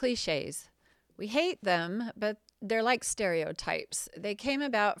cliches. We hate them, but they're like stereotypes. They came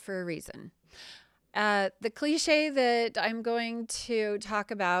about for a reason. The cliche that I'm going to talk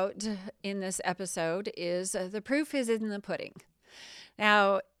about in this episode is the proof is in the pudding.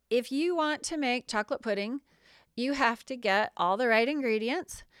 Now, if you want to make chocolate pudding, you have to get all the right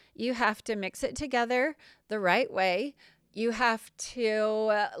ingredients. You have to mix it together the right way. You have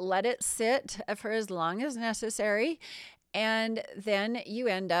to let it sit for as long as necessary. And then you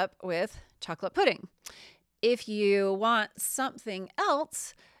end up with chocolate pudding. If you want something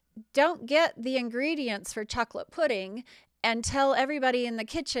else, don't get the ingredients for chocolate pudding and tell everybody in the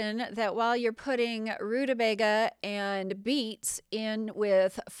kitchen that while you're putting rutabaga and beets in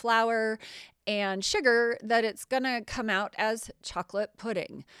with flour and sugar, that it's going to come out as chocolate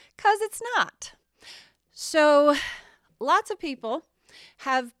pudding, because it's not. So lots of people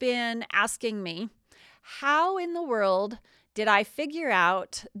have been asking me, how in the world did I figure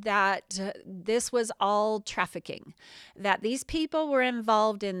out that this was all trafficking, that these people were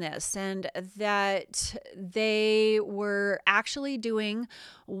involved in this, and that they were actually doing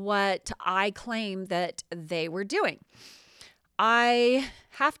what I claim that they were doing? I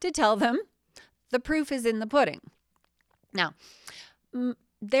have to tell them the proof is in the pudding. Now,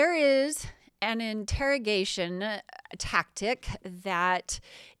 there is an interrogation tactic that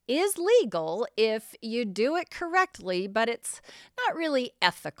is legal if you do it correctly, but it's not really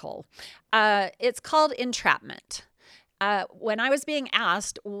ethical. It's called entrapment. When I was being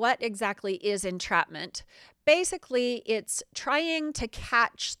asked what exactly is entrapment, basically it's trying to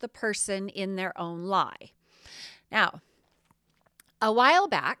catch the person in their own lie. Now, a while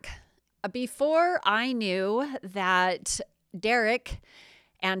back, before I knew that Derek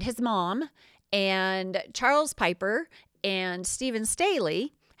and his mom and Charles Piper and Stephen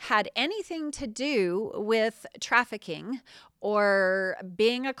Staley had anything to do with trafficking or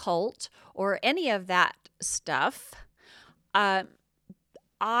being a cult or any of that stuff,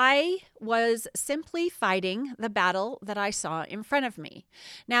 I was simply fighting the battle that I saw in front of me.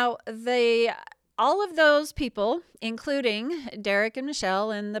 Now, all of those people, including Derek and Michelle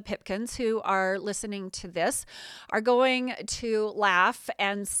and the Pipkins who are listening to this, are going to laugh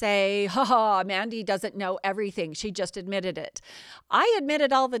and say, ha, Mandy doesn't know everything. She just admitted it. I admit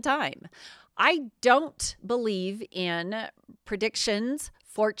it all the time. I don't believe in predictions,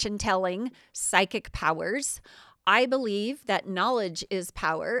 fortune telling, psychic powers. I believe that knowledge is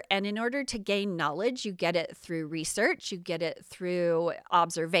power, and in order to gain knowledge, you get it through research, you get it through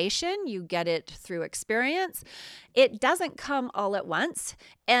observation, you get it through experience. It doesn't come all at once,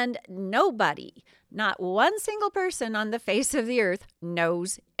 and nobody, not one single person on the face of the earth,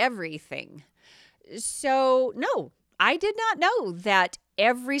 knows everything. So, no, I did not know that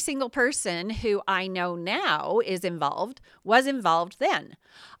every single person who I know now was involved then.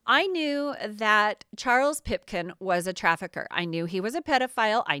 I knew that Charles Pipkin was a trafficker. I knew he was a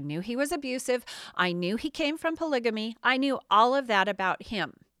pedophile. I knew he was abusive. I knew he came from polygamy. I knew all of that about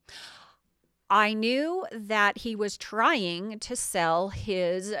him. I knew that he was trying to sell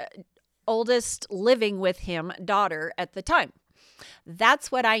his oldest living with him daughter at the time.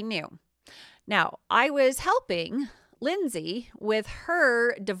 That's what I knew. Now, I was helping Lindsay with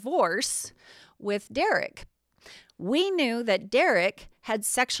her divorce with Derek. We knew that Derek had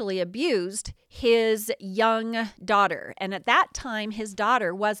sexually abused his young daughter. And at that time, his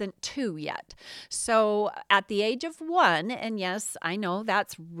daughter wasn't 2 yet. So at the age of 1, and yes, I know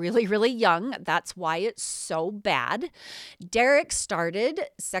that's really, really young. That's why it's so bad. Derek started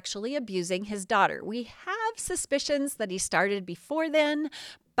sexually abusing his daughter. We have suspicions that he started before then,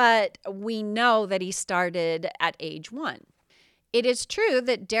 but we know that he started at age 1. It is true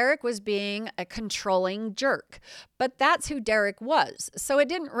that Derek was being a controlling jerk, but that's who Derek was, so it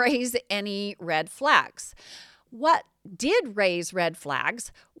didn't raise any red flags. What did raise red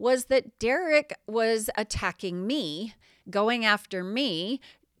flags was that Derek was attacking me, going after me,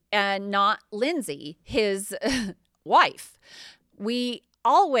 and not Lindsay, his wife. We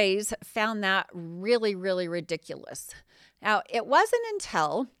always found that really, really ridiculous. Now, it wasn't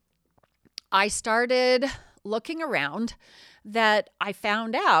until I started looking around that I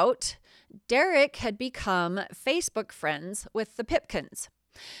found out Derek had become Facebook friends with the Pipkins.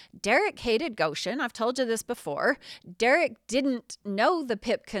 Derek hated Goshen. I've told you this before. Derek didn't know the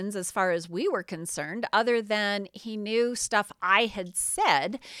Pipkins as far as we were concerned, other than he knew stuff I had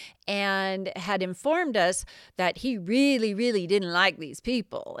said and had informed us that he really, really didn't like these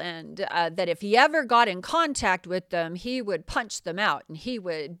people, and that if he ever got in contact with them, he would punch them out and he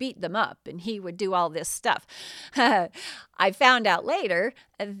would beat them up and he would do all this stuff. I found out later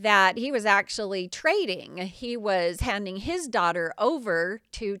that he was actually trading. He was handing his daughter over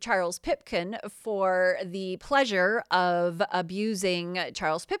to Charles Pipkin for the pleasure of abusing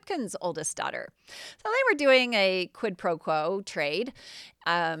Charles Pipkin's oldest daughter. So they were doing a quid pro quo trade.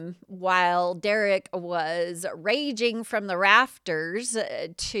 While Derek was raging from the rafters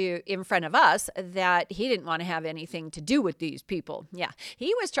in front of us that he didn't want to have anything to do with these people. Yeah,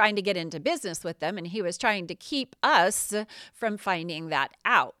 he was trying to get into business with them, and he was trying to keep us from finding that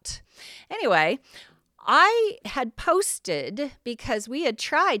out. Anyway, I had posted because we had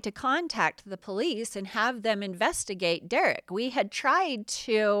tried to contact the police and have them investigate Derek. We had tried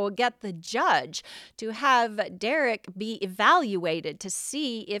to get the judge to have Derek be evaluated to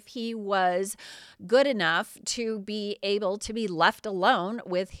see if he was good enough to be able to be left alone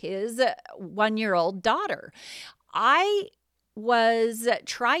with his 1-year-old daughter. I was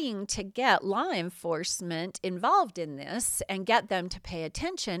trying to get law enforcement involved in this and get them to pay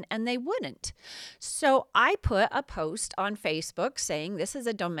attention, and they wouldn't. So I put a post on Facebook saying this is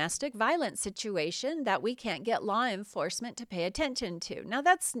a domestic violence situation that we can't get law enforcement to pay attention to. Now,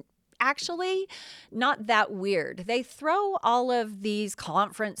 that's actually not that weird. They throw all of these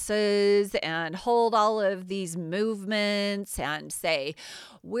conferences and hold all of these movements and say,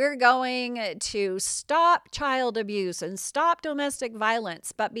 we're going to stop child abuse and stop domestic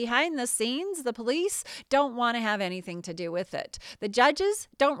violence. But behind the scenes, the police don't want to have anything to do with it. The judges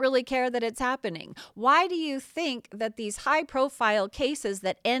don't really care that it's happening. Why do you think that these high-profile cases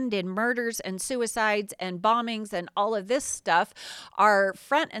that end in murders and suicides and bombings and all of this stuff are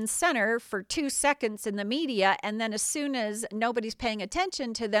front and center for 2 seconds in the media, and then as soon as nobody's paying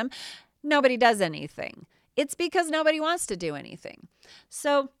attention to them, nobody does anything? It's because nobody wants to do anything.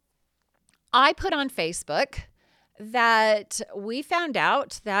 So I put on Facebook that we found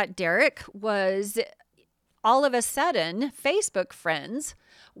out that Derek was all of a sudden Facebook friends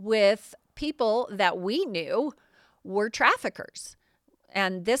with people that we knew were traffickers.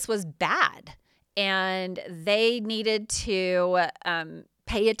 And this was bad. And they needed to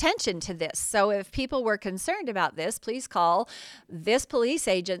pay attention to this. So if people were concerned about this, please call this police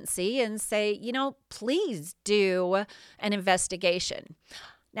agency and say, please do an investigation.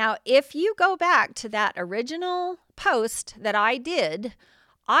 Now, if you go back to that original post that I did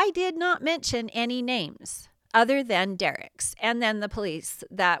not mention any names other than Derek's and then the police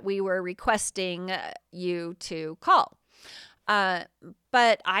that we were requesting you to call.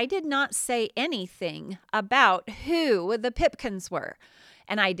 But I did not say anything about who the Pipkins were.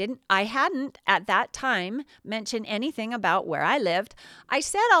 And I hadn't at that time mentioned anything about where I lived. I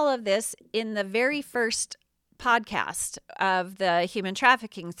said all of this in the very first podcast of the human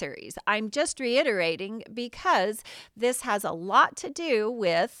trafficking series. I'm just reiterating because this has a lot to do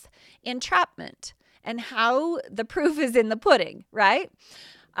with entrapment and how the proof is in the pudding, right?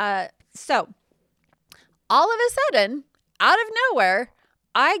 So all of a sudden, out of nowhere,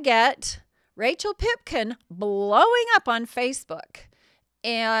 I get Rachel Pipkin blowing up on Facebook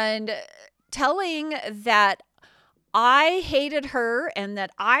and telling that I hated her and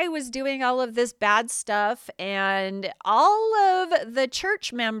that I was doing all of this bad stuff, and all of the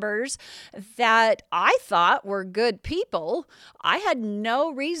church members that I thought were good people, I had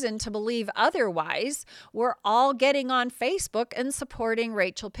no reason to believe otherwise, were all getting on Facebook and supporting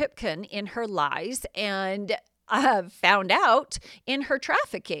Rachel Pipkin in her lies and found out in her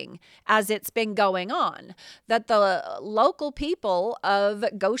trafficking as it's been going on, that the local people of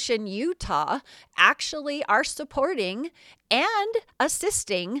Goshen, Utah actually are supporting and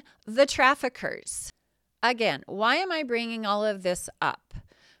assisting the traffickers. Again, why am I bringing all of this up?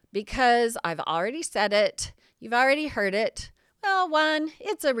 Because I've already said it. You've already heard it. Well, 1,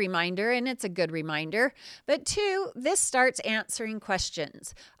 it's a reminder, and it's a good reminder. But 2, this starts answering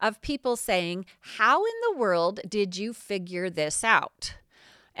questions of people saying, how in the world did you figure this out?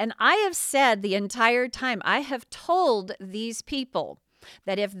 And I have said the entire time, I have told these people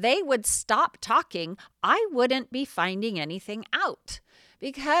that if they would stop talking, I wouldn't be finding anything out.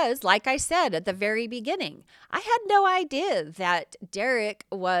 Because, like I said at the very beginning, I had no idea that Derek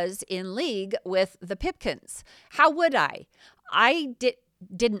was in league with the Pipkins. How would I? I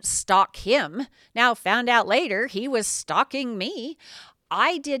didn't stalk him. Now, found out later he was stalking me.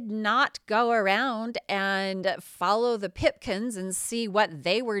 I did not go around and follow the Pipkins and see what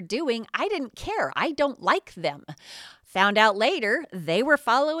they were doing. I didn't care. I don't like them. Found out later they were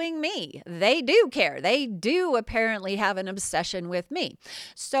following me. They do care. They do apparently have an obsession with me.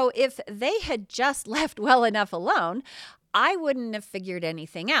 So if they had just left well enough alone, I wouldn't have figured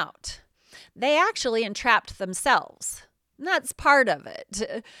anything out. They actually entrapped themselves. That's part of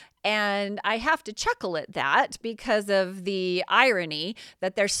it. And I have to chuckle at that because of the irony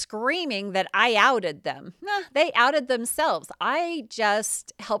that they're screaming that I outed them. Nah, they outed themselves. I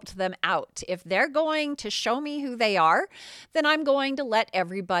just helped them out. If they're going to show me who they are, then I'm going to let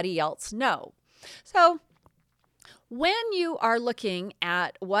everybody else know. So when you are looking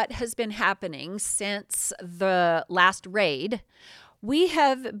at what has been happening since the last raid, we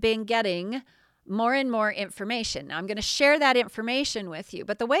have been getting more and more information. Now, I'm going to share that information with you,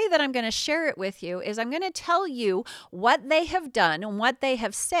 but the way that I'm going to share it with you is I'm going to tell you what they have done and what they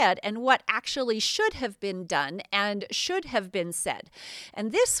have said and what actually should have been done and should have been said.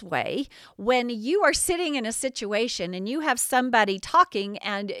 And this way, when you are sitting in a situation and you have somebody talking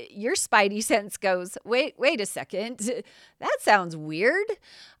and your spidey sense goes, wait a second, that sounds weird.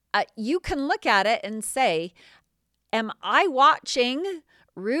 You can look at it and say, am I watching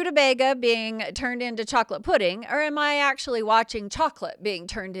Rutabaga being turned into chocolate pudding, or am I actually watching chocolate being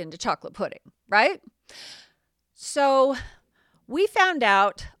turned into chocolate pudding, right? So we found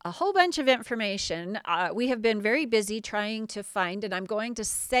out a whole bunch of information. We have been very busy trying to find, and I'm going to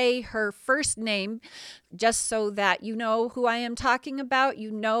say her first name just so that you know who I am talking about.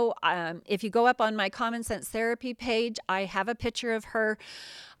 You know, if you go up on my Common Sense Therapy page, I have a picture of her.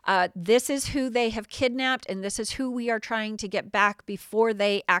 This is who they have kidnapped, and this is who we are trying to get back before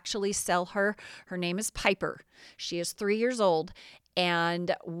they actually sell her. Her name is Piper. She is 3 years old,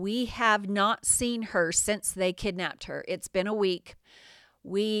 and we have not seen her since they kidnapped her. It's been a week.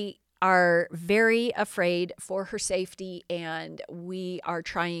 We are very afraid for her safety, and we are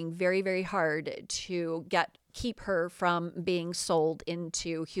trying very, very hard to keep her from being sold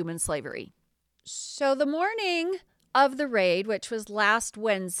into human slavery. So the morning of the raid, which was last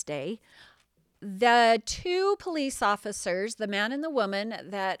Wednesday, the two police officers, the man and the woman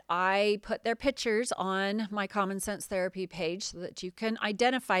that I put their pictures on my Common Sense Therapy page so that you can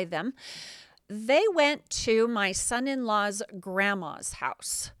identify them, they went to my son-in-law's grandma's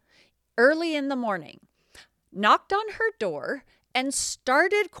house early in the morning, knocked on her door, and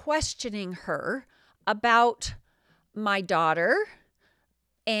started questioning her about my daughter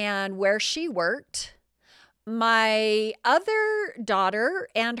and where she worked, my other daughter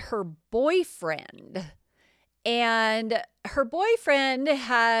and her boyfriend. And her boyfriend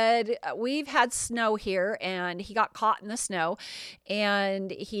we've had snow here, and he got caught in the snow and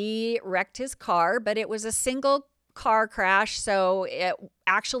he wrecked his car, but it was a single car crash, so it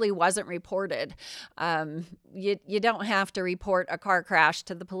actually wasn't reported. You don't have to report a car crash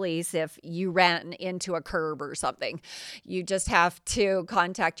to the police if you ran into a curb or something. You just have to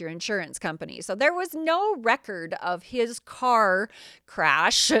contact your insurance company. So there was no record of his car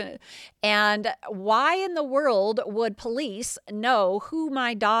crash. And why in the world would police know who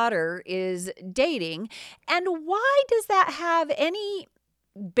my daughter is dating? And why does that have any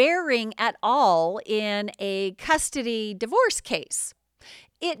bearing at all in a custody divorce case?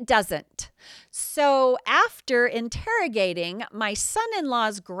 It doesn't. So after interrogating my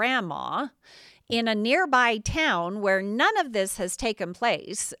son-in-law's grandma in a nearby town where none of this has taken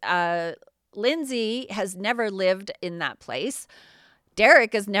place, Lindsay has never lived in that place.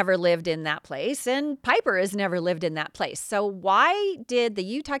 Derek has never lived in that place, and Piper has never lived in that place. So why did the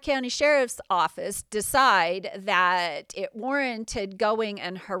Utah County Sheriff's Office decide that it warranted going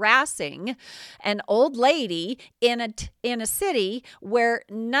and harassing an old lady in a city where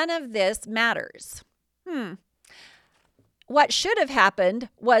none of this matters? What should have happened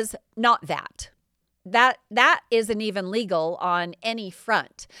was not that. That isn't even legal on any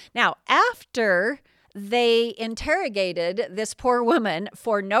front. Now, after they interrogated this poor woman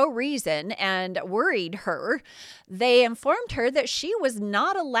for no reason and worried her, they informed her that she was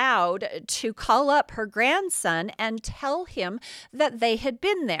not allowed to call up her grandson and tell him that they had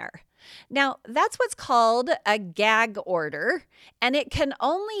been there. Now, that's what's called a gag order, and it can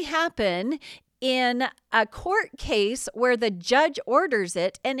only happen in a court case where the judge orders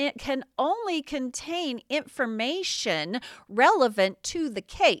it, and it can only contain information relevant to the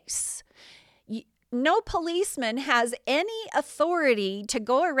case. No policeman has any authority to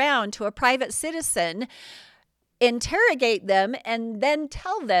go around to a private citizen, interrogate them, and then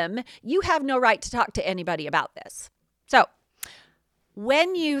tell them you have no right to talk to anybody about this. So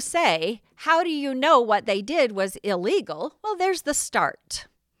when you say, how do you know what they did was illegal? Well, there's the start.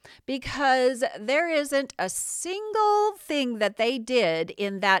 Because there isn't a single thing that they did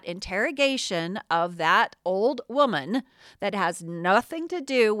in that interrogation of that old woman that has nothing to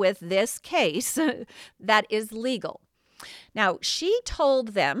do with this case that is legal. Now, she told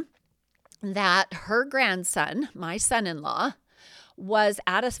them that her grandson, my son-in-law, was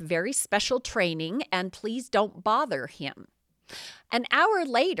at a very special training and please don't bother him. An hour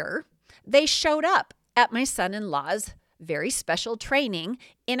later, they showed up at my son-in-law's very special training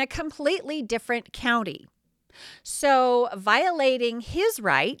in a completely different county. So violating his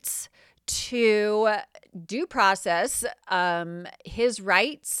rights to due process, his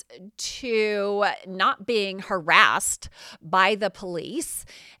rights to not being harassed by the police,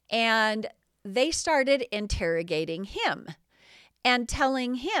 and they started interrogating him and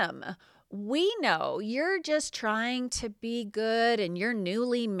telling him, we know you're just trying to be good and you're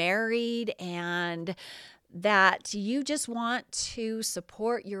newly married and that you just want to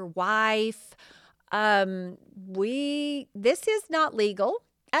support your wife. This is not legal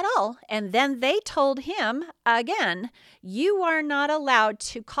at all. And then they told him again, you are not allowed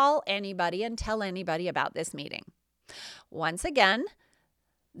to call anybody and tell anybody about this meeting. Once again,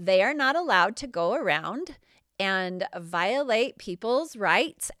 they are not allowed to go around and violate people's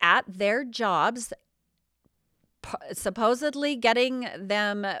rights at their jobs, supposedly getting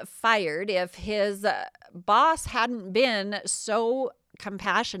them fired. If his boss hadn't been so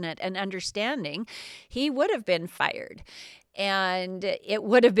compassionate and understanding, he would have been fired. And it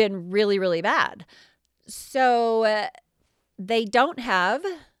would have been really, really bad. So they don't have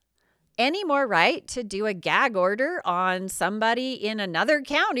any more right to do a gag order on somebody in another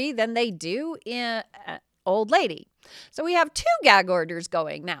county than they do in old lady. So we have 2 gag orders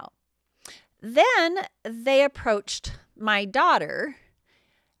going now. Then they approached my daughter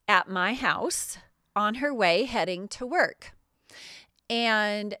at my house on her way heading to work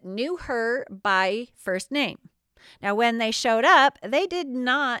and knew her by first name. Now, when they showed up, they did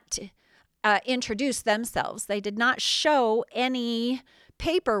not introduce themselves. They did not show any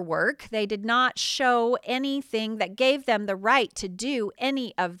paperwork. They did not show anything that gave them the right to do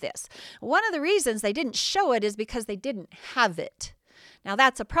any of this. One of the reasons they didn't show it is because they didn't have it. Now,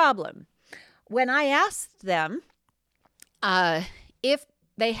 that's a problem. When I asked them if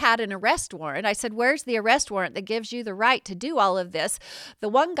they had an arrest warrant, I said, where's the arrest warrant that gives you the right to do all of this? The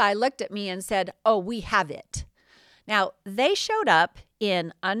one guy looked at me and said, oh, we have it. Now, they showed up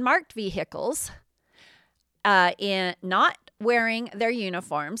in unmarked vehicles, in not wearing their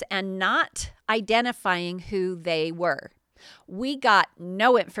uniforms and not identifying who they were. We got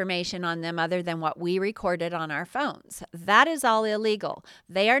no information on them other than what we recorded on our phones. That is all illegal.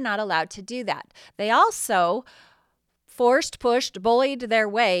 They are not allowed to do that. They also forced, pushed, bullied their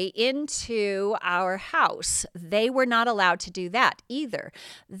way into our house. They were not allowed to do that either.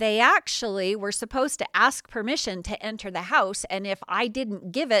 They actually were supposed to ask permission to enter the house, and if I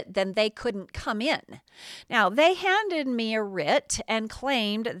didn't give it, then they couldn't come in. Now, they handed me a writ and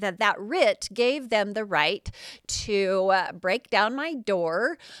claimed that that writ gave them the right to break down my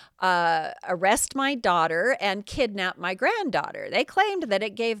door, arrest my daughter, and kidnap my granddaughter. They claimed that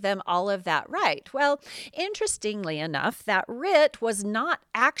it gave them all of that right. Well, interestingly enough, that writ was not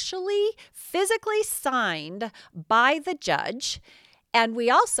actually physically signed by the judge. And we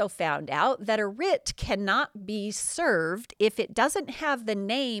also found out that a writ cannot be served if it doesn't have the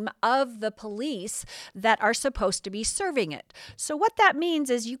name of the police that are supposed to be serving it. So what that means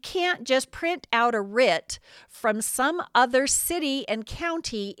is you can't just print out a writ from some other city and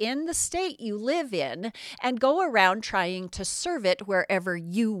county in the state you live in and go around trying to serve it wherever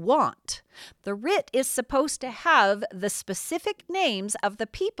you want. The writ is supposed to have the specific names of the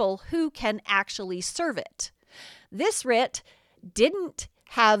people who can actually serve it. This writ didn't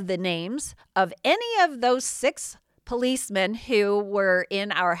have the names of any of those 6 policemen who were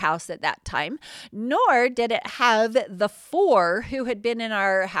in our house at that time, nor did it have the 4 who had been in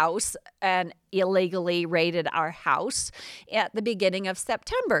our house and illegally raided our house at the beginning of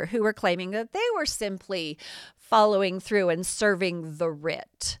September, who were claiming that they were simply following through and serving the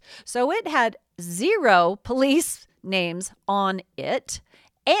writ. So it had 0 police names on it.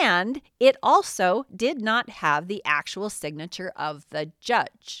 And it also did not have the actual signature of the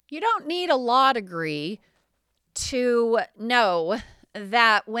judge. You don't need a law degree to know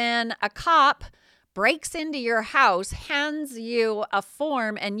that when a cop breaks into your house, hands you a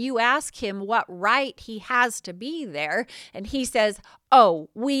form, and you ask him what right he has to be there, and he says, oh,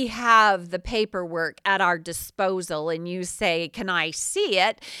 we have the paperwork at our disposal, and you say, can I see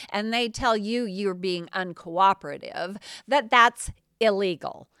it? And they tell you you're being uncooperative, that's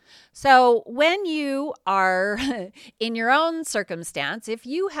illegal. So when you are in your own circumstance, if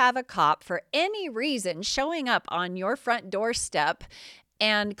you have a cop for any reason showing up on your front doorstep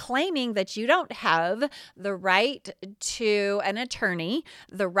and claiming that you don't have the right to an attorney,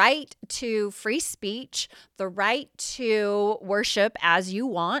 the right to free speech, the right to worship as you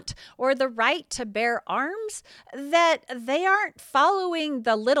want, or the right to bear arms, that they aren't following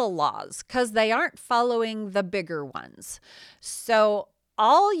the little laws because they aren't following the bigger ones. So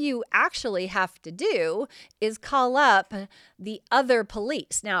all you actually have to do is call up the other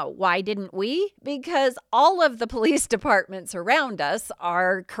police. Now, why didn't we? Because all of the police departments around us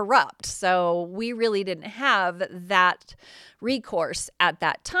are corrupt. So we really didn't have that recourse at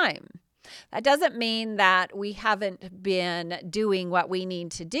that time. That doesn't mean that we haven't been doing what we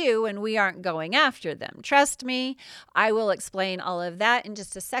need to do and we aren't going after them. Trust me, I will explain all of that in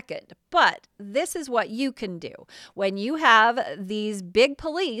just a second. But this is what you can do. When you have these big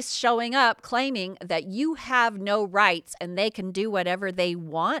police showing up claiming that you have no rights and they can do whatever they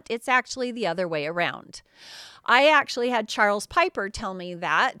want, it's actually the other way around. I actually had Charles Piper tell me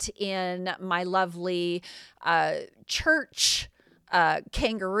that in my lovely church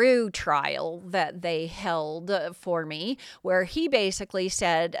kangaroo trial that they held for me, where he basically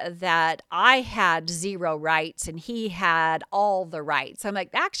said that I had zero rights and he had all the rights. I'm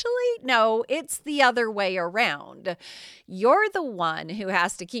like, actually, no, it's the other way around. You're the one who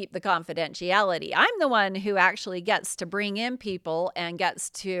has to keep the confidentiality. I'm the one who actually gets to bring in people and gets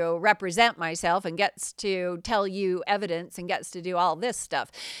to represent myself and gets to tell you evidence and gets to do all this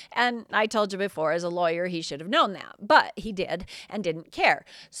stuff. And I told you before, as a lawyer, he should have known that, but he did and didn't care.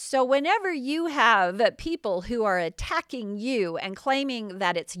 So whenever you have people who are attacking you and claiming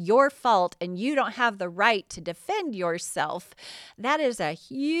that it's your fault and you don't have the right to defend yourself, that is a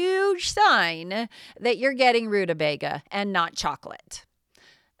huge sign that you're getting rutabaga and not chocolate.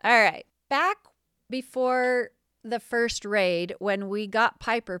 All right, back before the first raid, when we got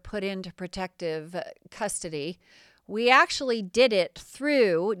Piper put into protective custody, we actually did it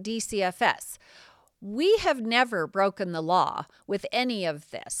through DCFS. We have never broken the law with any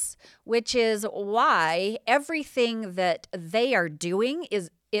of this, which is why everything that they are doing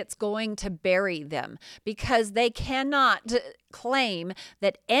it's going to bury them, because they cannot claim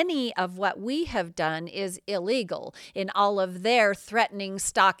that any of what we have done is illegal in all of their threatening,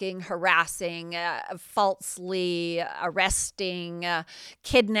 stalking, harassing, falsely arresting,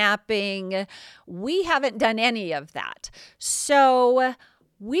 kidnapping. We haven't done any of that. So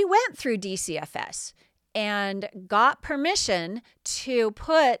we went through DCFS and got permission to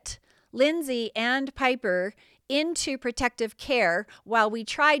put Lindsay and Piper into protective care while we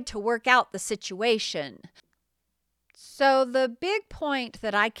tried to work out the situation. So the big point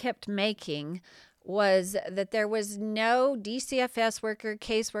that I kept making was that there was no DCFS worker,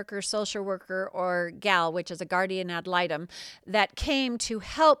 caseworker, social worker, or GAL, which is a guardian ad litem, that came to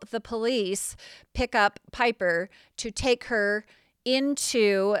help the police pick up Piper to take her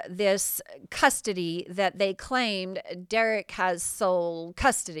into this custody that they claimed Derek has sole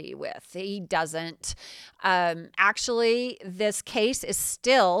custody with. He doesn't. Actually, this case is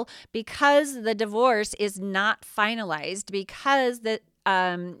still, because the divorce is not finalized, because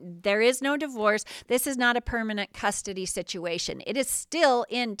there is no divorce. This is not a permanent custody situation. It is still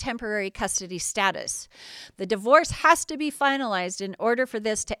in temporary custody status. The divorce has to be finalized in order for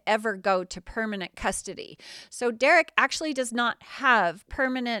this to ever go to permanent custody. So Derek actually does not have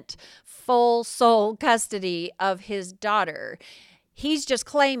permanent, full sole custody of his daughter. He's just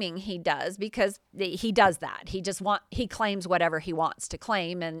claiming he does, because he does that. He claims whatever he wants to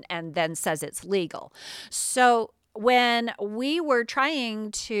claim and then says it's legal. So when we were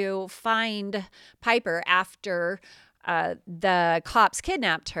trying to find Piper after the cops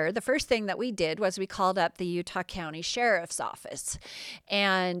kidnapped her, the first thing that we did was we called up the Utah County Sheriff's Office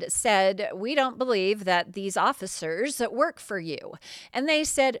and said, we don't believe that these officers work for you. And they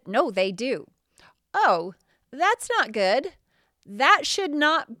said, no, they do. Oh, that's not good. That should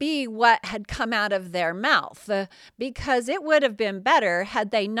not be what had come out of their mouth, because it would have been better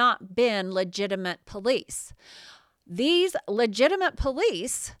had they not been legitimate police. These legitimate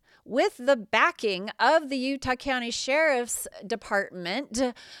police, with the backing of the Utah County Sheriff's Department,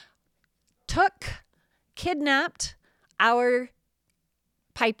 kidnapped our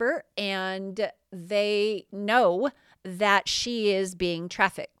Piper, and they know that she is being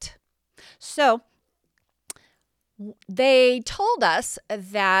trafficked. So they told us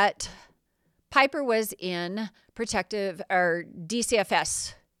that Piper was in protective or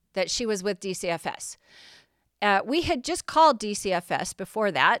DCFS, that she was with DCFS. We had just called DCFS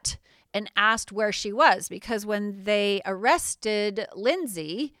before that and asked where she was, because when they arrested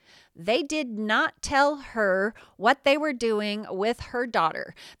Lindsay, They did not tell her what they were doing with her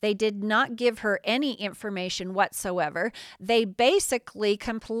daughter. They did not give her any information whatsoever. They basically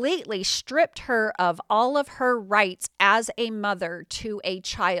completely stripped her of all of her rights as a mother to a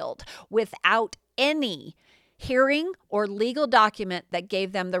child without any hearing or legal document that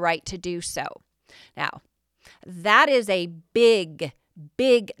gave them the right to do so. Now, that is a big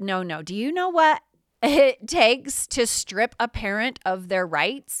no-no. Do you know what it takes to strip a parent of their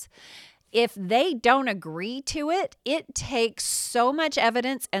rights? If they don't agree to it, it takes so much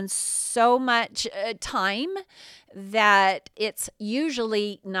evidence and so much time that it's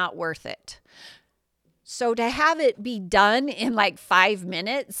usually not worth it. So to have it be done in like 5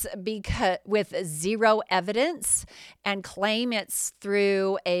 minutes with zero evidence and claim it's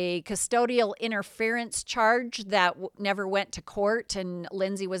through a custodial interference charge that never went to court and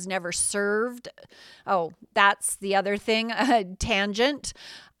Lindsay was never served. Oh, that's the other thing, tangent.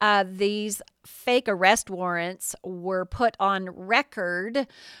 These fake arrest warrants were put on record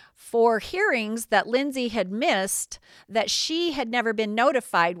for hearings that Lindsay had missed that she had never been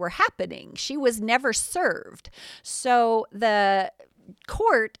notified were happening. She was never served. So the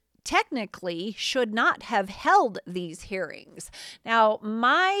court technically should not have held these hearings. Now,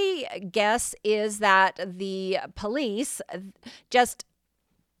 my guess is that the police just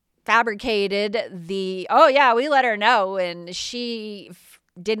fabricated we let her know and she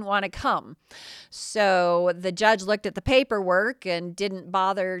didn't want to come. So the judge looked at the paperwork and didn't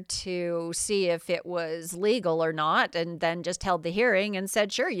bother to see if it was legal or not, and then just held the hearing and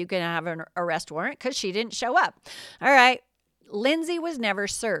said, sure, you can have an arrest warrant because she didn't show up. All right. Lindsay was never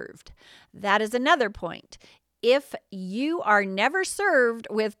served. That is another point. If you are never served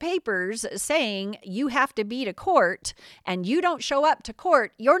with papers saying you have to be to court and you don't show up to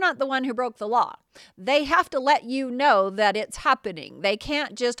court, you're not the one who broke the law. They have to let you know that it's happening. They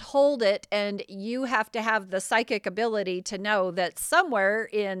can't just hold it, and you have to have the psychic ability to know that somewhere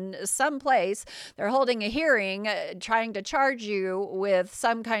in some place they're holding a hearing trying to charge you with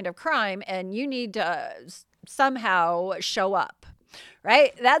some kind of crime, and you need to somehow show up.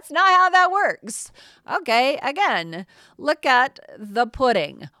 Right? That's not how that works. Okay, again, look at the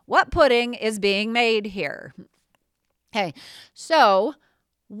pudding. What pudding is being made here? Okay, so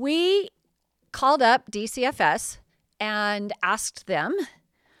we called up DCFS and asked them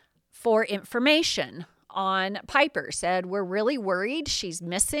for information on Piper. Said, we're really worried. She's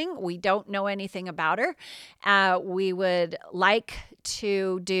missing. We don't know anything about her. We would like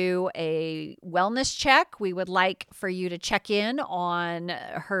to do a wellness check. We would like for you to check in on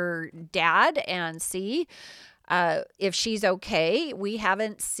her dad and see if she's okay. We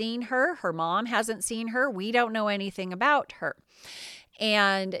haven't seen her. Her mom hasn't seen her. We don't know anything about her.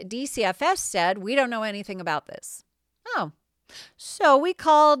 And DCFS said, we don't know anything about this. Oh. So we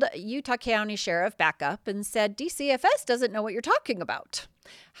called Utah County Sheriff back up and said, DCFS doesn't know what you're talking about.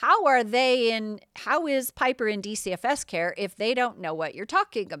 How is Piper in DCFS care if they don't know what you're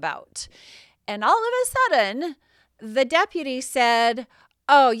talking about? And all of a sudden, the deputy said,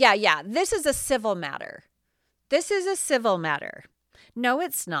 oh, yeah, this is a civil matter. This is a civil matter. No,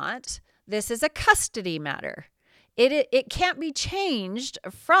 it's not. This is a custody matter. It can't be changed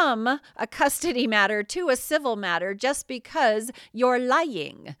from a custody matter to a civil matter just because you're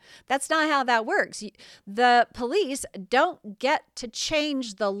lying. That's not how that works. The police don't get to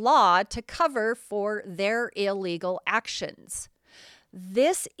change the law to cover for their illegal actions.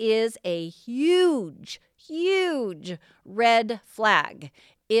 This is a huge red flag.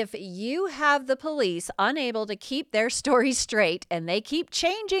 If you have the police unable to keep their story straight and they keep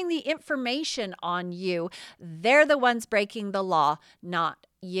changing the information on you, they're the ones breaking the law, not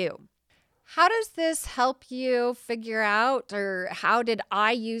you. How does this help you figure out, or how did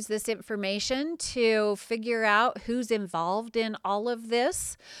I use this information to figure out who's involved in all of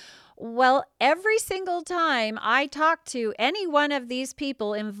this? Well, every single time I talk to any one of these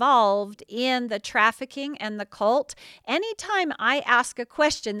people involved in the trafficking and the cult, anytime I ask a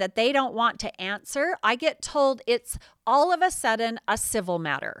question that they don't want to answer, I get told it's all of a sudden a civil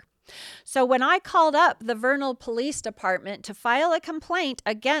matter. So when I called up the Vernal Police Department to file a complaint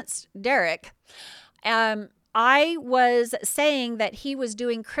against Derek, I was saying that he was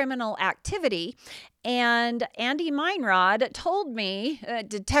doing criminal activity, and Andy Meinrod told me,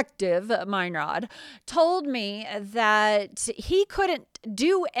 Detective Meinrod, told me that he couldn't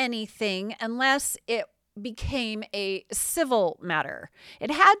do anything unless it became a civil matter.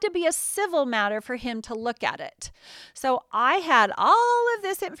 It had to be a civil matter for him to look at it. So I had all of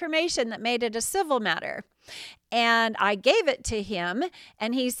this information that made it a civil matter, and I gave it to him,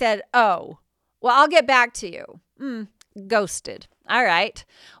 and he said, oh, well, I'll get back to you. ghosted. All right.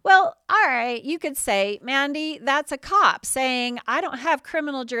 Well, all right. You could say, Mandy, that's a cop saying, I don't have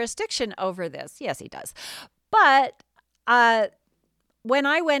criminal jurisdiction over this. Yes, he does. But when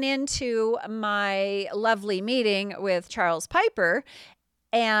I went into my lovely meeting with Charles Piper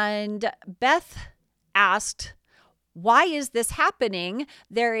and Beth asked, why is this happening?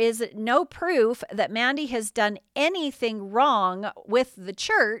 There is no proof that Mandy has done anything wrong with the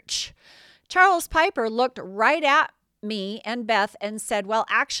church. Charles Piper looked right at me and Beth and said, well,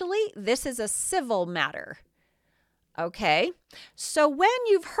 actually, this is a civil matter. Okay. So when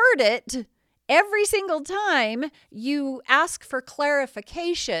you've heard it, every single time you ask for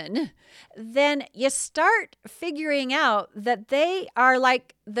clarification, then you start figuring out that they are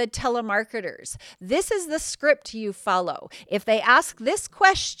like the telemarketers. This is the script you follow. If they ask this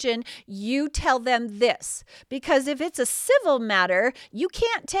question, you tell them this. Because if it's a civil matter, you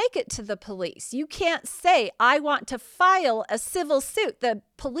can't take it to the police. You can't say, I want to file a civil suit. The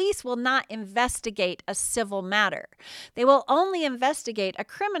police will not investigate a civil matter. They will only investigate a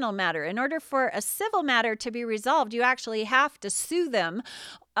criminal matter. In order for a civil matter to be resolved, you actually have to sue them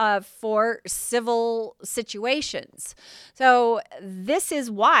for civil situations. So this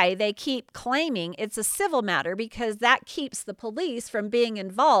is why they keep claiming it's a civil matter, because that keeps the police from being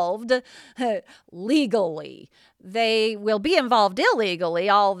involved legally. They will be involved illegally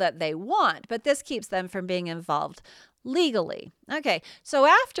all that they want, but this keeps them from being involved legally. Okay, so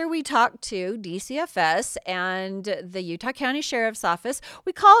after we talked to DCFS and the Utah County Sheriff's Office,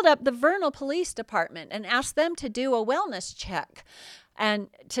 we called up the Vernal Police Department and asked them to do a wellness check and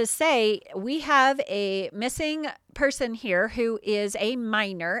to say, we have a missing person here who is a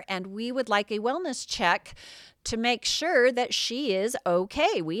minor, and we would like a wellness check to make sure that she is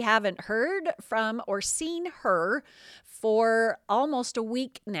okay. We haven't heard from or seen her for almost a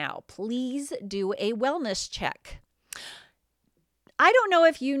week now. Please do a wellness check. I don't know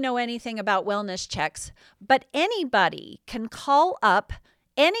if you know anything about wellness checks, but anybody can call up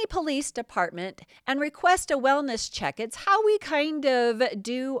any police department and request a wellness check. It's how we kind of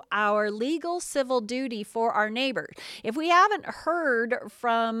do our legal civil duty for our neighbor. If we haven't heard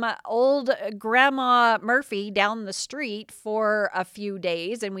from old Grandma Murphy down the street for a few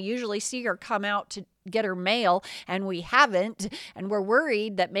days, and we usually see her come out to get her mail, and we haven't, and we're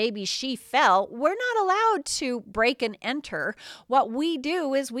worried that maybe she fell, we're not allowed to break and enter. What we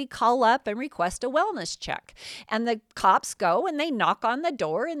do is we call up and request a wellness check, and the cops go and they knock on the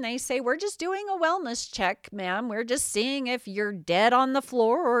door and they say, we're just doing a wellness check, ma'am. We're just seeing if you're dead on the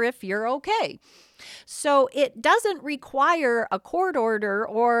floor or if you're okay. So it doesn't require a court order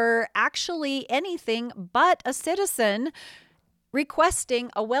or actually anything but a citizen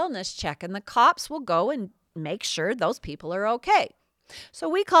requesting a wellness check, and the cops will go and make sure those people are okay. So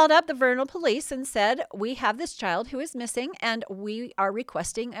we called up the Vernal Police and said, we have this child who is missing and we are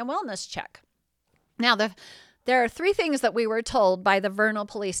requesting a wellness check. Now, there are three things that we were told by the Vernal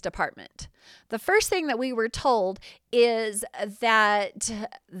Police Department. The first thing that we were told is that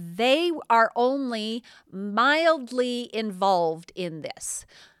they are only mildly involved in this.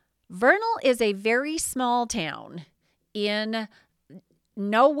 Vernal is a very small town in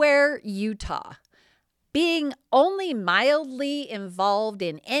nowhere, Utah. Being only mildly involved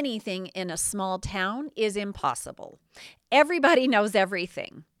in anything in a small town is impossible. Everybody knows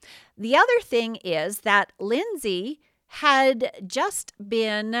everything. The other thing is that Lindsay had just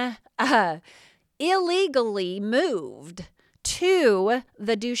been illegally moved to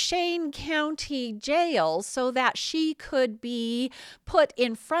the Duchesne County Jail so that she could be put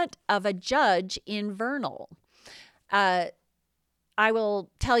in front of a judge in Vernal. I will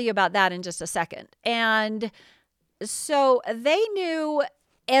tell you about that in just a second. And so they knew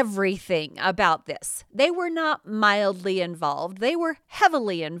everything about this. They were not mildly involved. They were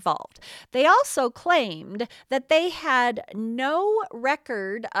heavily involved. They also claimed that they had no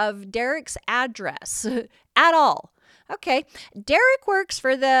record of Derek's address at all. Okay, Derek works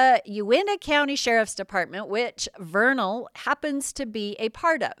for the Uintah County Sheriff's Department, which Vernal happens to be a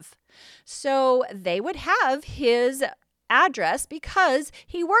part of. So they would have his address because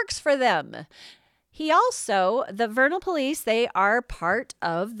he works for them. He also, the Vernal Police, they are part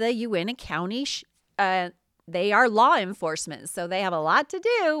of the Uintah County, they are law enforcement, so they have a lot to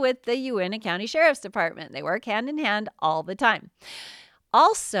do with the Uintah County Sheriff's Department. They work hand in hand all the time.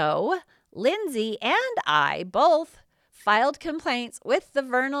 Also, Lindsay and I both filed complaints with the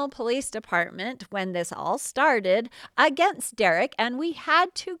Vernal Police Department when this all started against Derek, and we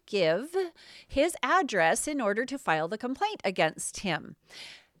had to give his address in order to file the complaint against him.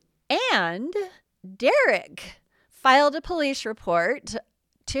 And Derek filed a police report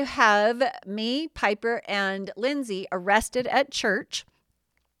to have me, Piper, and Lindsay arrested at church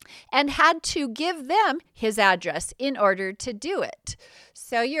and had to give them his address in order to do it.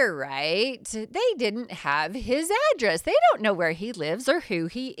 So you're right. They didn't have his address. They don't know where he lives or who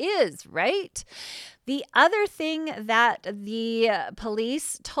he is, right? The other thing that the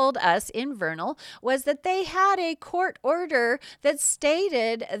police told us in Vernal was that they had a court order that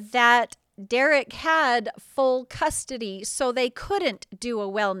stated that Derek had full custody, so they couldn't do a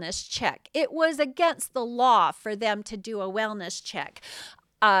wellness check. It was against the law for them to do a wellness check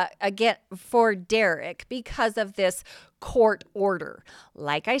again for Derek because of this court order.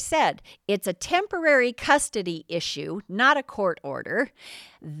 Like I said, it's a temporary custody issue, not a court order.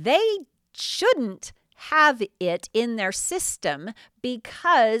 They shouldn't have it in their system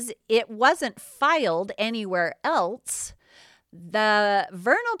because it wasn't filed anywhere else. The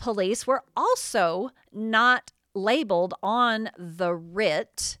Vernal police were also not labeled on the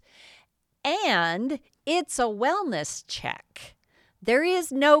writ, and it's a wellness check. There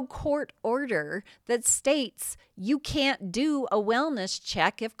is no court order that states you can't do a wellness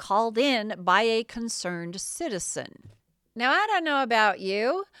check if called in by a concerned citizen. Now, I don't know about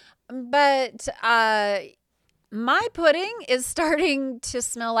you, but my pudding is starting to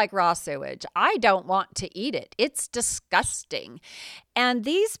smell like raw sewage. I don't want to eat it. It's disgusting. And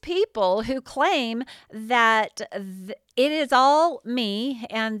these people who claim that it is all me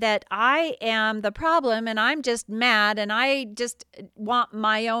and that I am the problem and I'm just mad and I just want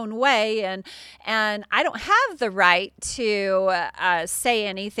my own way and I don't have the right to say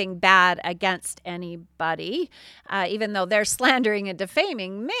anything bad against anybody, even though they're slandering and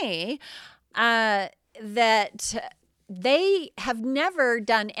defaming me, that they have never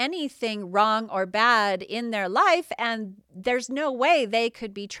done anything wrong or bad in their life, and there's no way they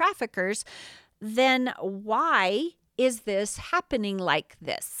could be traffickers, then why is this happening like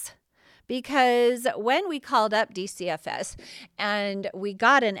this? Because when we called up DCFS and we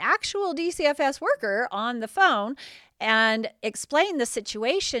got an actual DCFS worker on the phone and explained the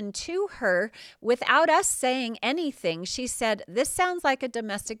situation to her without us saying anything, she said, "This sounds like a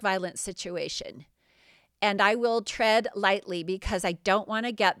domestic violence situation. And I will tread lightly because I don't want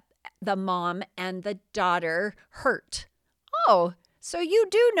to get the mom and the daughter hurt." Oh, so you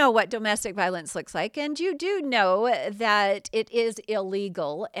do know what domestic violence looks like, and you do know that it is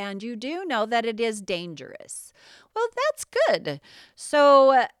illegal, and you do know that it is dangerous. Well, that's good.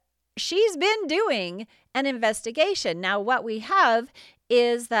 So she's been doing an investigation. Now, what we have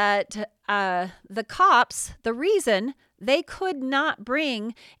is that the cops, the reason they could not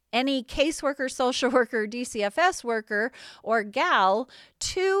bring any caseworker, social worker, DCFS worker, or gal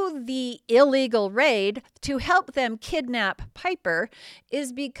to the illegal raid to help them kidnap Piper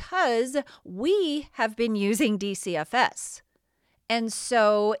is because we have been using DCFS. And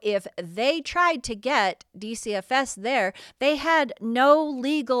so if they tried to get DCFS there, they had no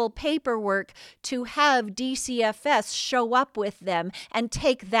legal paperwork to have DCFS show up with them and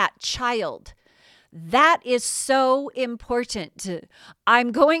take that child. That is so important.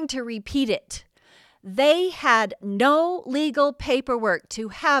 I'm going to repeat it. They had no legal paperwork to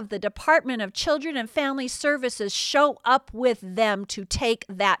have the Department of Children and Family Services show up with them to take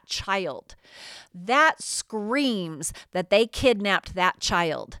that child. That screams that they kidnapped that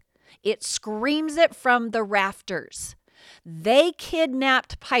child. It screams it from the rafters. They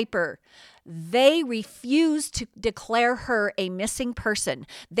kidnapped Piper. They refuse to declare her a missing person.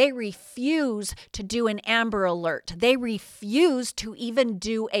 They refuse to do an Amber Alert. They refuse to even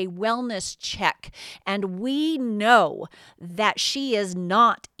do a wellness check. And we know that she is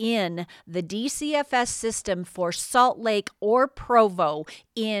not in the DCFS system for Salt Lake or Provo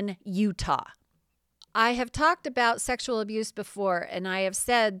in Utah. I have talked about sexual abuse before, and I have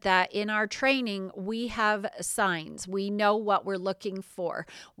said that in our training, we have signs. We know what we're looking for.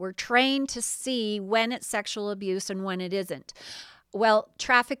 We're trained to see when it's sexual abuse and when it isn't. Well,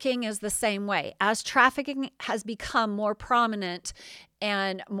 trafficking is the same way. As trafficking has become more prominent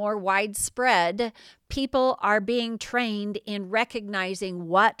and more widespread, people are being trained in recognizing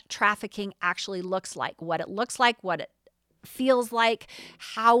what trafficking actually looks like, what it feels like,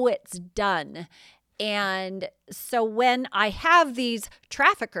 how it's done. And so when I have these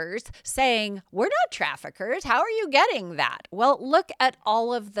traffickers saying, "We're not traffickers, how are you getting that?" Well, look at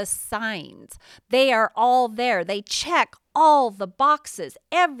all of the signs. They are all there. They check all the boxes,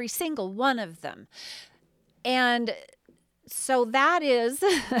 every single one of them. And so that is,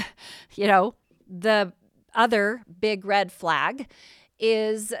 the other big red flag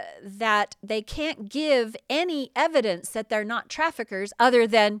is that they can't give any evidence that they're not traffickers other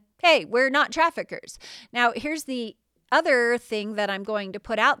than, "Hey, we're not traffickers." Now, here's the other thing that I'm going to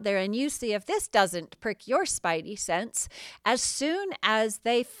put out there, and you see if this doesn't prick your spidey sense. As soon as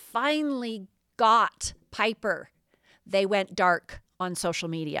they finally got Piper, they went dark on social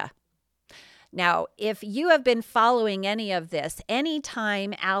media. Now, if you have been following any of this,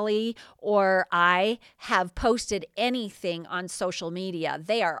 anytime Allie or I have posted anything on social media,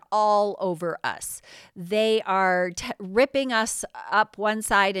 they are all over us. They are ripping us up one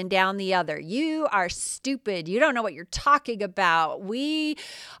side and down the other. You are stupid. You don't know what you're talking about. We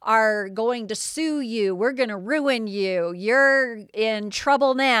are going to sue you. We're going to ruin you. You're in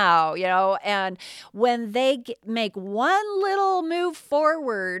trouble now, and when they make one little move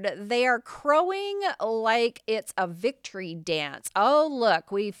forward, they are crowing like it's a victory dance. Oh,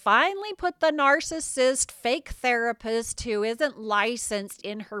 look, we finally put the narcissist fake therapist who isn't licensed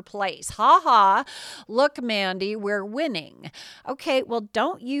in her place. Ha ha. Look, Mandy, we're winning. Okay, well,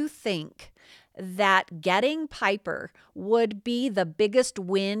 don't you think that getting Piper would be the biggest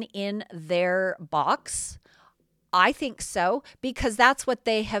win in their box? I think so, because that's what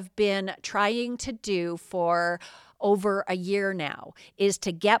they have been trying to do for over a year now, is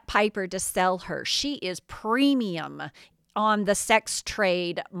to get Piper to sell her. She is premium on the sex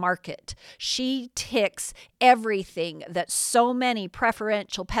trade market. She ticks everything that so many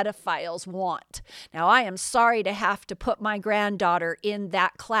preferential pedophiles want. Now, I am sorry to have to put my granddaughter in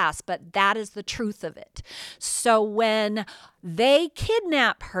that class, but that is the truth of it. So when they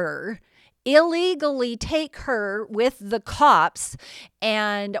kidnap her, illegally take her with the cops,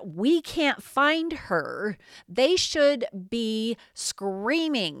 and we can't find her, they should be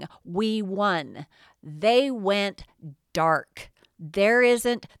screaming, "We won." They went dark.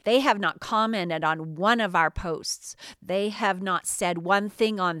 They have not commented on one of our posts. They have not said one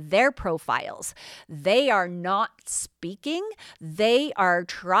thing on their profiles. They are not speaking. They are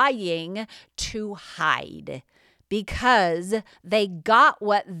trying to hide, because they got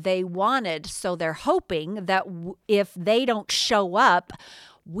what they wanted. So they're hoping that if they don't show up,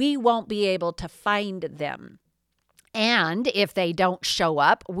 we won't be able to find them. And if they don't show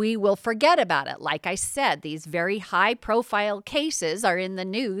up, we will forget about it. Like I said, these very high-profile cases are in the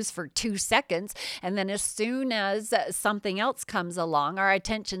news for 2 seconds, and then as soon as something else comes along, our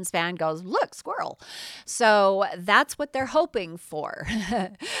attention span goes, look, squirrel. So that's what they're hoping for.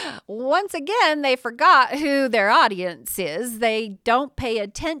 Once again, they forgot who their audience is. They don't pay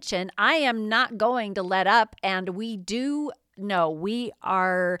attention. I am not going to let up, and we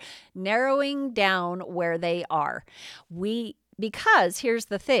are narrowing down where they are. Because here's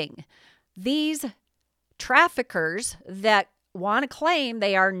the thing, these traffickers that want to claim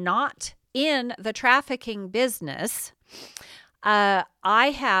they are not in the trafficking business, I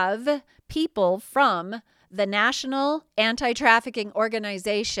have people from the National Anti-Trafficking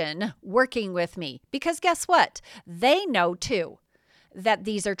Organization working with me, because guess what? They know too that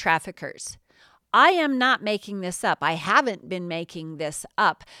these are traffickers. I am not making this up. I haven't been making this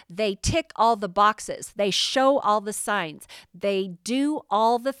up. They tick all the boxes. They show all the signs. They do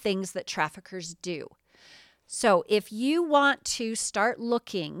all the things that traffickers do. So if you want to start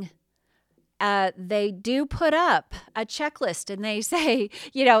looking, they do put up a checklist, and they say,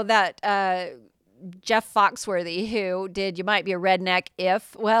 that Jeff Foxworthy, who did You Might Be a Redneck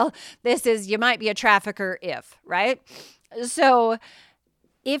If, well, this is You Might Be a Trafficker If, right? So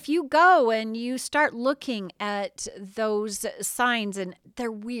if you go and you start looking at those signs, and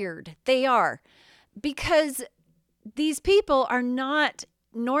they're weird, they are, because these people are not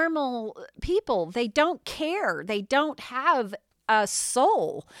normal people. They don't care. They don't have a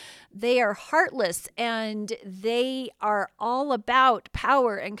soul. They are heartless, and they are all about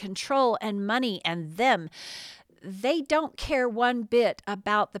power and control and money and them. They don't care one bit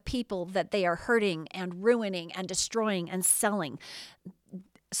about the people that they are hurting and ruining and destroying and selling.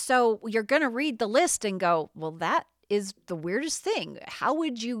 So you're going to read the list and go, well, that is the weirdest thing. How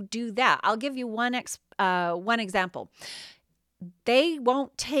would you do that? I'll give you one example. They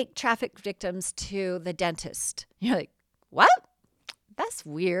won't take traffic victims to the dentist. You're like, what? That's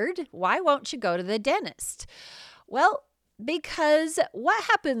weird. Why won't you go to the dentist? Well, because what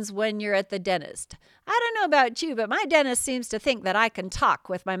happens when you're at the dentist? I don't know about you, but my dentist seems to think that I can talk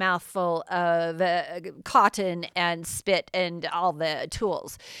with my mouth full of cotton and spit and all the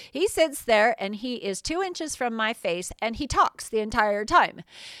tools. He sits there and he is 2 inches from my face and he talks the entire time.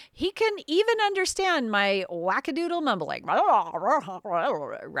 He can even understand my wackadoodle mumbling,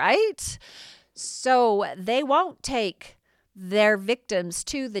 right? So they won't take their victims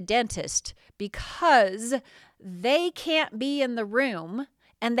to the dentist because they can't be in the room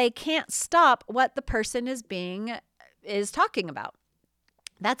and they can't stop what the person is talking about.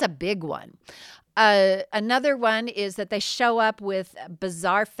 That's a big one. Another one is that they show up with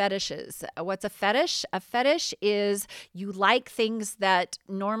bizarre fetishes. What's a fetish? A fetish is you like things that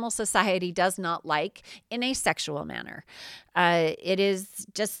normal society does not like in a sexual manner. It is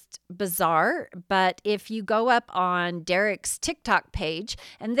just bizarre, but if you go up on Derek's TikTok page,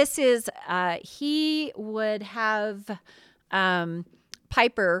 and this is, he would have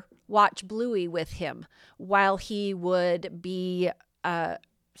Piper watch Bluey with him while he would be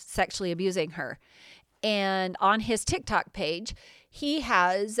sexually abusing her. And on his TikTok page, he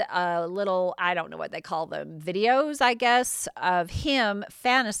has a little, I don't know what they call them, videos, I guess, of him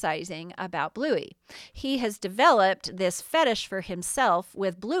fantasizing about Bluey. He has developed this fetish for himself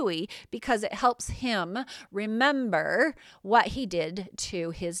with Bluey because it helps him remember what he did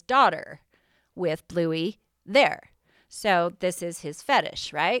to his daughter with Bluey there. So this is his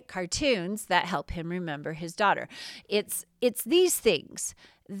fetish, right? Cartoons that help him remember his daughter. It's these things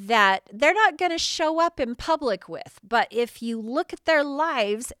that they're not going to show up in public with, but if you look at their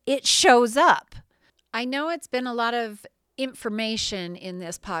lives, it shows up. I know it's been a lot of information in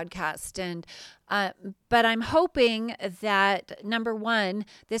this podcast, and but I'm hoping that, number one,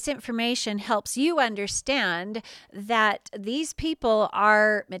 this information helps you understand that these people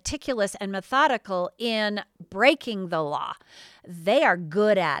are meticulous and methodical in breaking the law. They are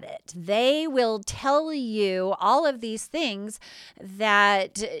good at it. They will tell you all of these things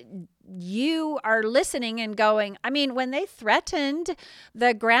that you are listening and going, I mean, when they threatened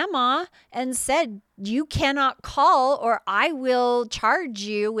the grandma and said, you cannot call or I will charge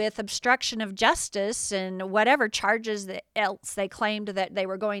you with obstruction of justice and whatever charges that else they claimed that they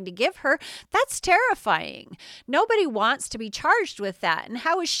were going to give her, that's terrifying. Nobody wants to be charged with that. And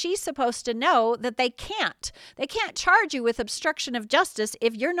how is she supposed to know that they can't? They can't charge you with obstruction of justice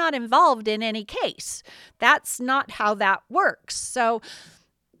if you're not involved in any case. That's not how that works. So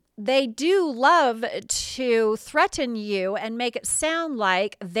they do love to threaten you and make it sound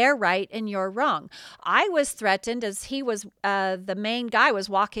like they're right and you're wrong. I was threatened as he was, the main guy was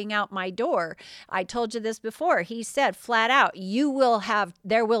walking out my door. I told you this before. He said flat out,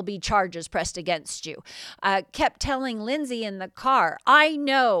 there will be charges pressed against you. Kept telling Lindsay in the car, I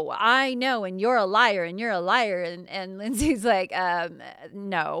know, and you're a liar, And Lindsay's like,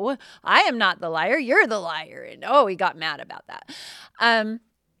 no, I am not the liar. You're the liar. And he got mad about that.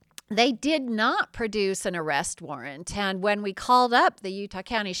 They did not produce an arrest warrant. And when we called up the Utah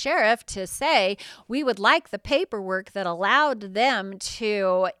County Sheriff to say we would like the paperwork that allowed them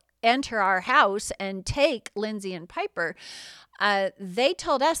to enter our house and take Lindsay and Piper, they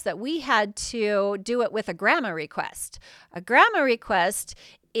told us that we had to do it with a grandma request. A grandma request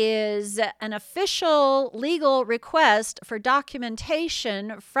is an official legal request for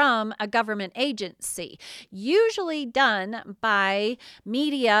documentation from a government agency, usually done by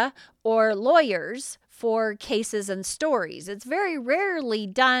media or lawyers for cases and stories. It's very rarely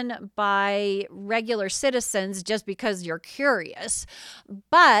done by regular citizens just because you're curious.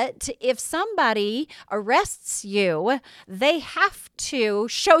 But if somebody arrests you, they have to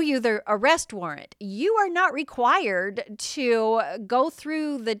show you the arrest warrant. You are not required to go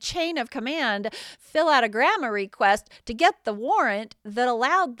through the chain of command, fill out a grandma request to get the warrant that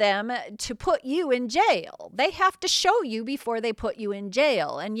allowed them to put you in jail. They have to show you before they put you in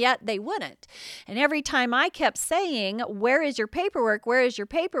jail, and yet they wouldn't. And every time I kept saying, where is your paperwork? Where is your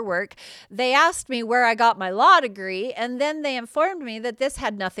paperwork? They asked me where I got my law degree, and then they informed me that this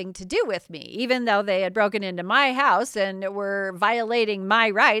had nothing to do with me. Even though they had broken into my house and were violating my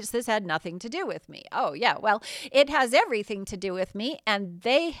rights, this had nothing to do with me. Oh, yeah, well, it has everything to do with me, and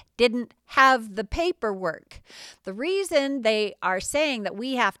they didn't have the paperwork. The reason they are saying that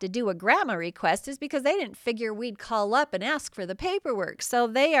we have to do a grandma request is because they didn't figure we'd call up and ask for the paperwork. So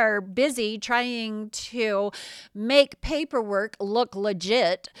they are busy trying to make paperwork look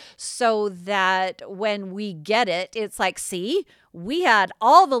legit so that when we get it, it's like, see, we had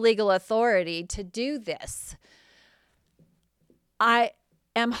all the legal authority to do this. I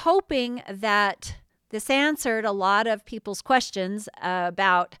am hoping that this answered a lot of people's questions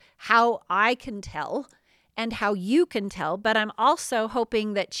about how I can tell and how you can tell, but I'm also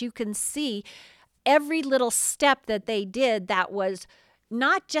hoping that you can see every little step that they did that was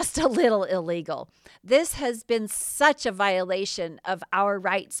not just a little illegal. This has been such a violation of our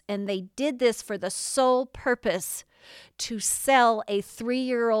rights, and they did this for the sole purpose to sell a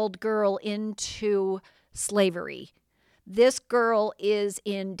 3-year-old girl into slavery. This girl is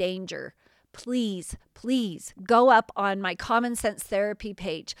in danger. Please go up on my Common Sense Therapy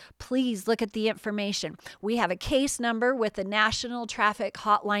page. Please look at the information. We have a case number with the National Traffic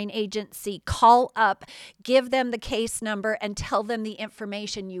Hotline Agency. Call up, give them the case number, and tell them the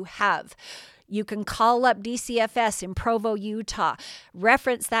information you have. You can call up DCFS in Provo, Utah,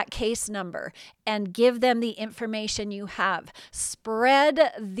 reference that case number, and give them the information you have.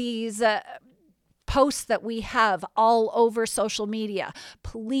 Spread these posts that we have all over social media.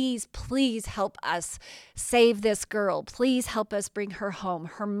 Please, please help us save this girl. Please help us bring her home.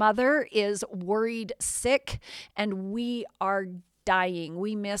 Her mother is worried sick, and we are dying.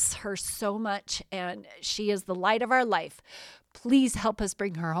 We miss her so much, and she is the light of our life. Please help us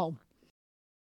bring her home.